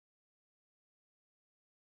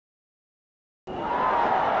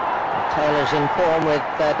Taylor's in form with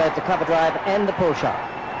both the cover drive and the pull shot.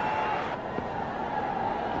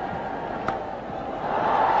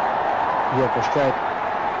 Beautiful stroke.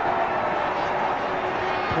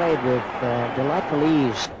 Played with delightful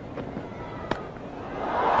ease.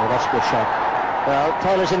 Oh, that's a good shot. Well,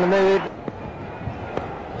 Taylor's in the mood.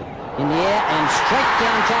 In the air and straight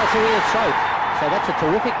down Jayasuriya's throat. So that's a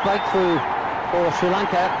terrific breakthrough for Sri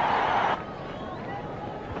Lanka.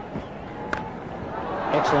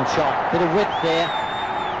 Excellent shot. Bit of width there.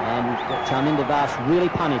 And Charminder Das really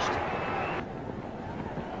punished.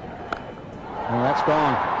 Well, that's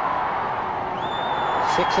gone.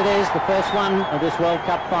 6 it is, the first one of this World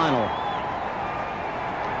Cup final.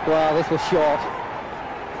 Well, this was short.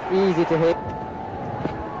 Easy to hit.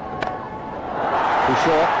 Too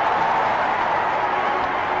short.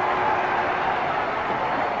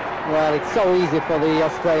 Well, it's so easy for the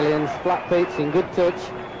Australians. Flat pitch and good touch.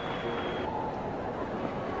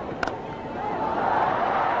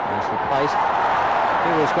 Nicely placed.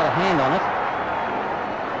 Hero's got a hand on it.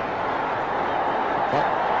 That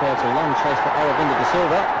creates a long chase for Aravinda De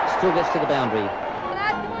Silva. Still gets to the boundary.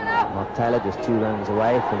 Mark Taylor just 2 runs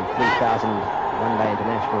away from 3,000 one-day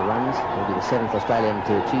international runs. He'll be the 7th Australian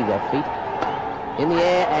to achieve that feat. In the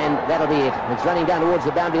air, and that'll be it. It's running down towards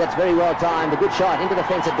the boundary. That's very well timed. A good shot. Into the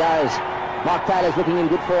fence it goes. Mark Taylor's looking in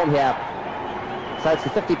good form here. So it's the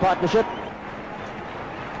 50 partnership.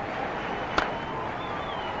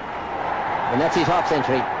 And that's his half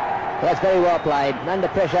century. That's very well played. Under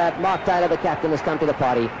pressure, Mark Taylor, the captain, has come to the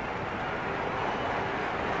party.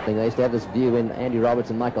 They used to have this view when Andy Roberts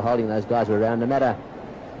and Michael Holding, those guys were around, no matter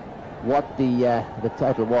what the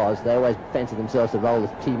total was, they always fancied themselves to roll the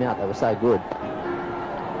team out. They were so good.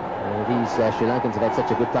 These Sri Lankans have had such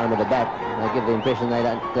a good time with the bat, they give the impression they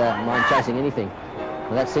don't mind chasing anything.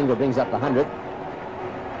 Well, that single brings up the 100.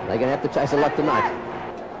 They're going to have to chase a lot tonight.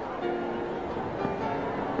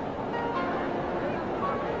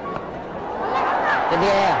 In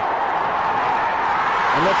the air.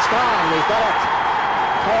 And it's gone. He's got it.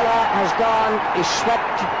 Taylor has gone. He's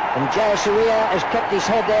swept. And Jayasuriya has kept his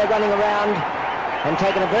head there running around and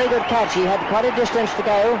taken a very good catch. He had quite a distance to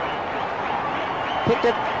go. Picked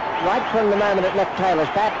it right from the moment it left Taylor's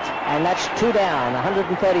bat, and that's 2 down,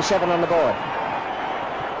 137 on the board.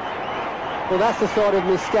 Well, that's the sort of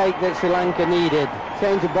mistake that Sri Lanka needed.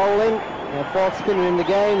 Change of bowling, fourth spinner in the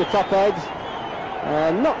game, the top edge.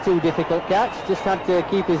 Not too difficult catch, just had to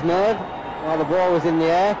keep his nerve while the ball was in the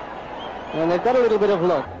air. And they've got a little bit of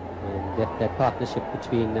luck. And that partnership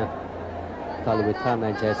between Kalawithana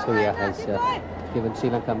and Jayasuriya has given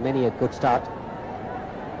Sri Lanka many a good start.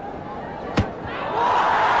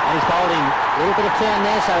 And he's bowling. A little bit of turn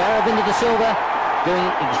there, so Aravinda De Silva doing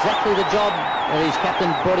exactly the job that his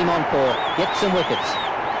captain brought him on for. Get some wickets.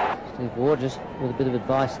 Steve Ward just with a bit of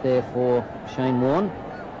advice there for Shane Warne.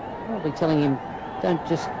 Probably telling him, don't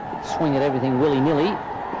just swing at everything willy-nilly.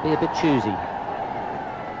 Be a bit choosy.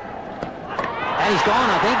 And he's gone,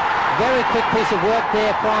 I think. Very quick piece of work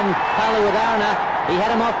there from Kalawithana. He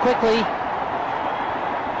had him off quickly.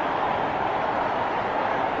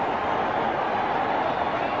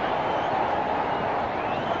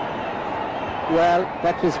 Well,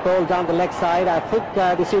 that was bowled down the leg side. I think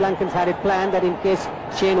the Sri Lankans had it planned that in case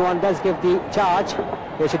Shane Warne does give the charge,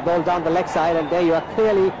 they should bowl down the leg side, and there you are.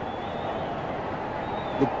 Clearly,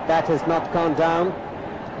 the bat has not gone down.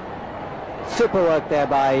 Super work there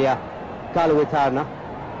by Kalawithana.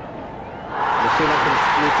 The Sri Lankans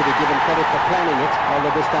need to be given credit for planning it,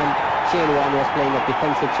 although this time Shane Warne was playing a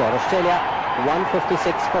defensive shot. Australia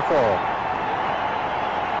 156 for 4.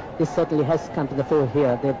 This certainly has come to the fore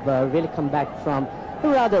here. They've really come back from a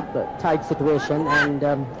rather tight situation and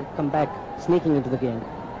come back sneaking into the game.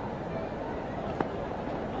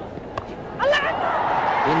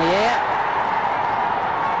 In the air.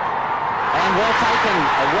 And well taken.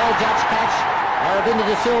 A well-judged catch. Aravinda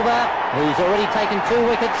De Silva, who's already taken 2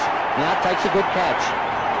 wickets, now takes a good catch.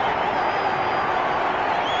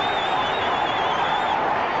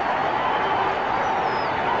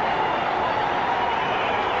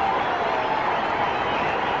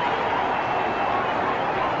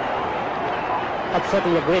 That's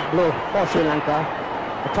certainly a great blow for Sri Lanka.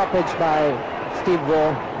 A top edge by Steve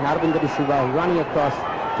Waugh and Aravinda De Silva running across,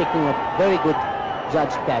 taking a very good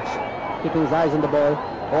judged catch, keeping his eyes on the ball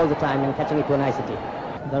all the time and catching it to a nicety.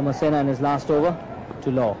 Dharmasena in his last over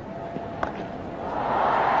to Law.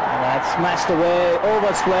 That smashed away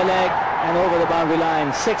over square leg and over the boundary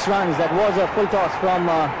line. 6 runs. That was a full toss from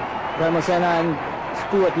Dharmasena, and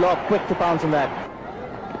Stuart Law quick to pounce on that.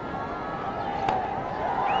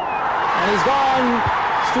 And he's gone.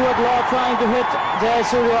 Stuart Law trying to hit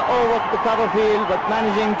Jayasuriya over the cover field, but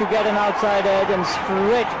managing to get an outside edge and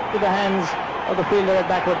straight to the hands of the fielder at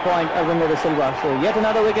backward point, Aravinda de Silva. So yet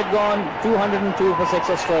another wicket gone, 202 for 6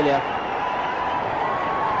 Australia.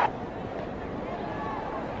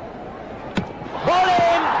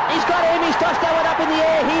 He's got him, he's tossed that one up in the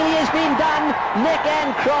air. Healy has been done, neck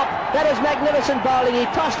and crop. That is magnificent bowling. He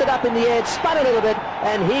tossed it up in the air, it spun a little bit,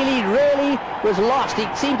 and Healy really was lost. He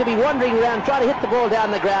seemed to be wandering around, trying to hit the ball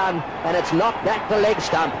down the ground, and it's knocked back the leg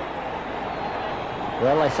stump.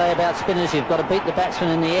 Well, they say about spinners, you've got to beat the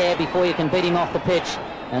batsman in the air before you can beat him off the pitch,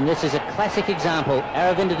 and this is a classic example.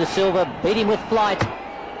 Aravinda de Silva beat him with flight.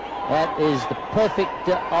 That is the perfect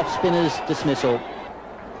off-spinner's dismissal.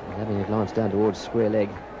 He's having a glance down towards square leg.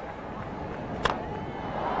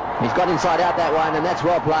 He's got inside out that one, and that's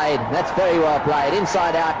well played. That's very well played.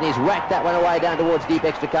 Inside out, and he's whacked that one away down towards deep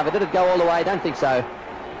extra cover. Did it go all the way? Don't think so.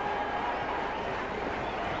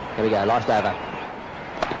 Here we go, last over.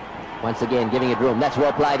 Once again, giving it room. That's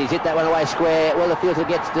well played. He's hit that one away square. Will the fielder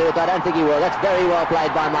gets to it? I don't think he will. That's very well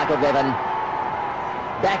played by Michael Bevan.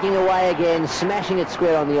 Backing away again, smashing it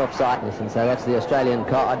square on the offside. Listen, so that's the Australian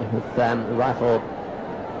card with Rifle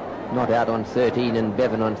not out on 13 and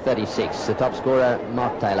Bevan on 36. The top scorer,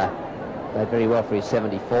 Mark Taylor, played very well for his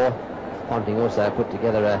 74. Ponting also put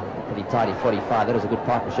together a pretty tidy 45. That was a good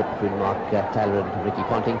partnership between Mark Taylor and Ricky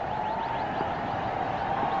Ponting.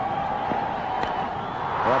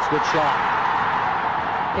 Well, that's a good shot.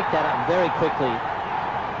 Picked that up very quickly.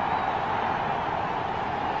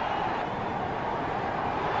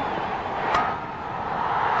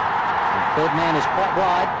 The third man is quite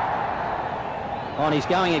wide. Oh, and he's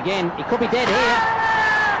going again. He could be dead here.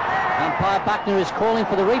 Umpire Buckner is calling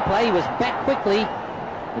for the replay. He was back quickly.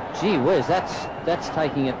 But gee whiz, that's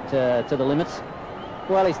taking it to the limits.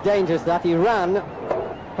 Well, it's dangerous that he ran,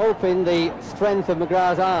 hoping the strength of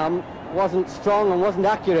McGrath's arm wasn't strong and wasn't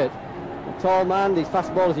accurate. A tall man, these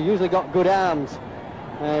fast bowlers have usually got good arms,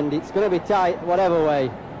 and it's going to be tight whatever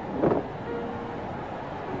way.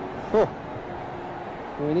 Oh.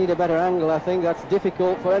 We need a better angle, I think. That's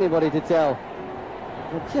difficult for anybody to tell.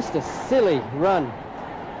 But just a silly run.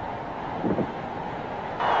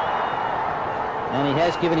 And he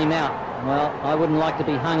has given him out. Well, I wouldn't like to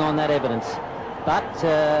be hung on that evidence. But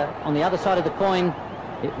on the other side of the coin,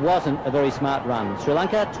 it wasn't a very smart run. Sri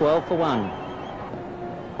Lanka 12 for 1.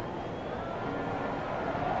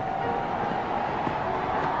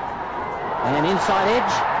 And an inside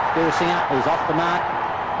edge. Veerasimha is off the mark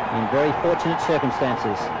in very fortunate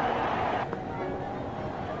circumstances.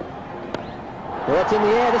 Well, it's in the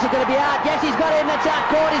air. This is going to be out. Yes, he's got him. That's out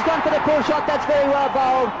caught. He's gone for the pull shot. That's very well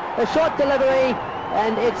bowled. A short delivery,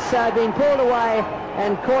 and it's been pulled away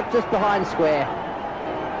and caught just behind square.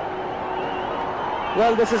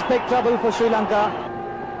 Well, this is big trouble for Sri Lanka.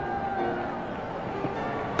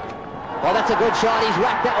 Well, that's a good shot. He's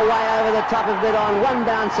whacked that away over the top of it on one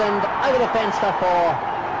bounce and over the fence for 4.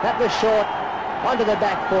 That was short, onto the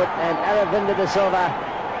back foot, and Aravinda de Silva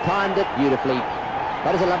timed it beautifully.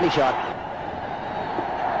 That is a lovely shot.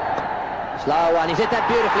 Slow one. He's hit that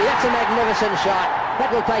beautifully. That's a magnificent shot. That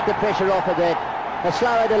will take the pressure off of it. A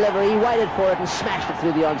slower delivery. He waited for it and smashed it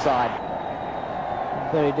through the onside.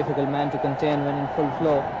 Very difficult man to contain when in full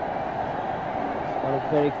flow. Got a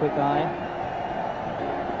very quick eye.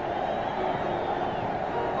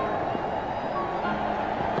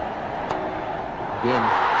 Again,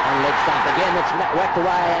 on leg stump. Again, it's whacked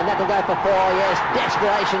away, and that'll go for 4. Yes,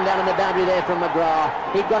 desperation down on the boundary there from McGrath.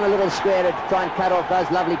 He'd gone a little square to try and cut off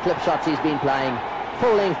those lovely clip shots he's been playing.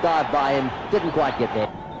 Full-length dive by him. Didn't quite get there.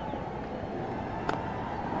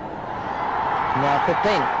 Now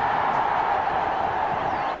 15.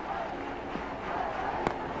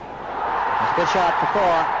 That's a good shot for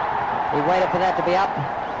 4. He waited for that to be up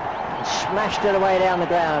and smashed it away down the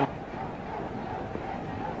ground.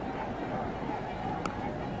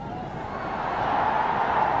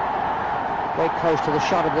 Very close to the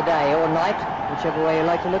shot of the day or night, whichever way you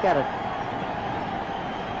like to look at it.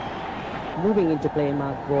 Moving into play,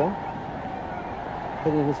 Mark Waugh,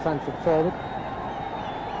 bringing his front foot forward.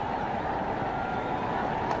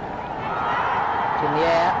 It's in the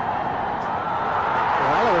air.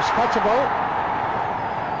 Well, it was catchable.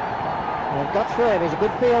 And it got through him. He's a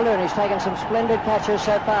good fielder, and he's taken some splendid catches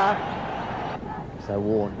so far. So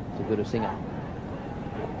Warren, too good a singer.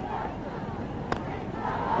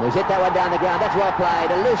 He's hit that one down the ground. That's well played.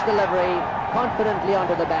 A loose delivery, confidently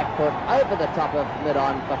onto the back foot, over the top of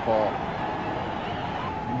mid-on for 4.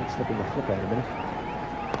 It's slipping the flipper in a minute.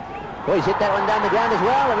 Oh, he's hit that one down the ground as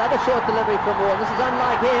well. Another short delivery from Warren. This is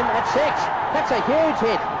unlike him at 6. That's a huge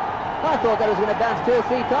hit. I thought that was going to bounce 2 or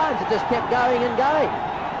 3 times. It just kept going and going.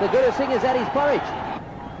 The Guru Singh is at his porridge.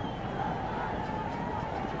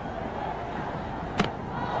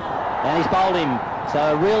 And he's bowled him. So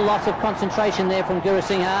a real loss of concentration there from Guru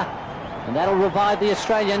Singh, and that'll revive the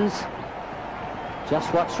Australians.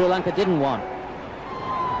 Just what Sri Lanka didn't want.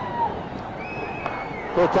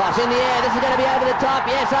 Good toss in the air. This is going to be over the top.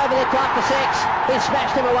 Yes, over the top for 6. He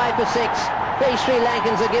smashed him away for 6. These Sri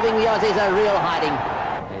Lankans are giving the Aussies a real hiding.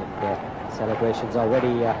 And celebrations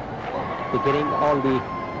already beginning. All the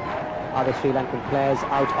other Sri Lankan players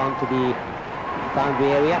out onto the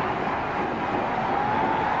boundary area.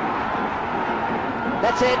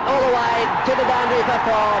 That's it, all the way to the boundary for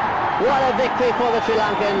 4. What a victory for the Sri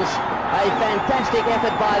Lankans. A fantastic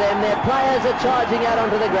effort by them. Their players are charging out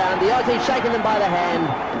onto the ground. The Aussies shaking them by the hand.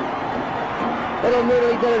 Little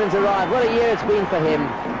Murali Dhillon's arrived. What a year it's been for him.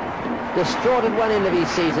 Distraught at one end of his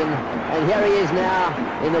season, and here he is now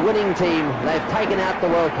in the winning team. They've taken out the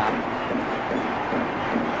World Cup.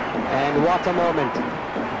 And what a moment.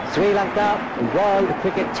 Sri Lanka, world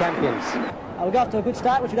cricket champions. We got off to a good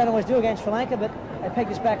start, which we don't always do against Sri Lanka, but they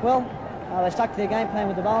pegged us back well. They stuck to their game plan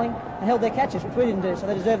with the bowling and held their catches, which we didn't do, so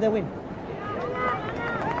they deserve their win.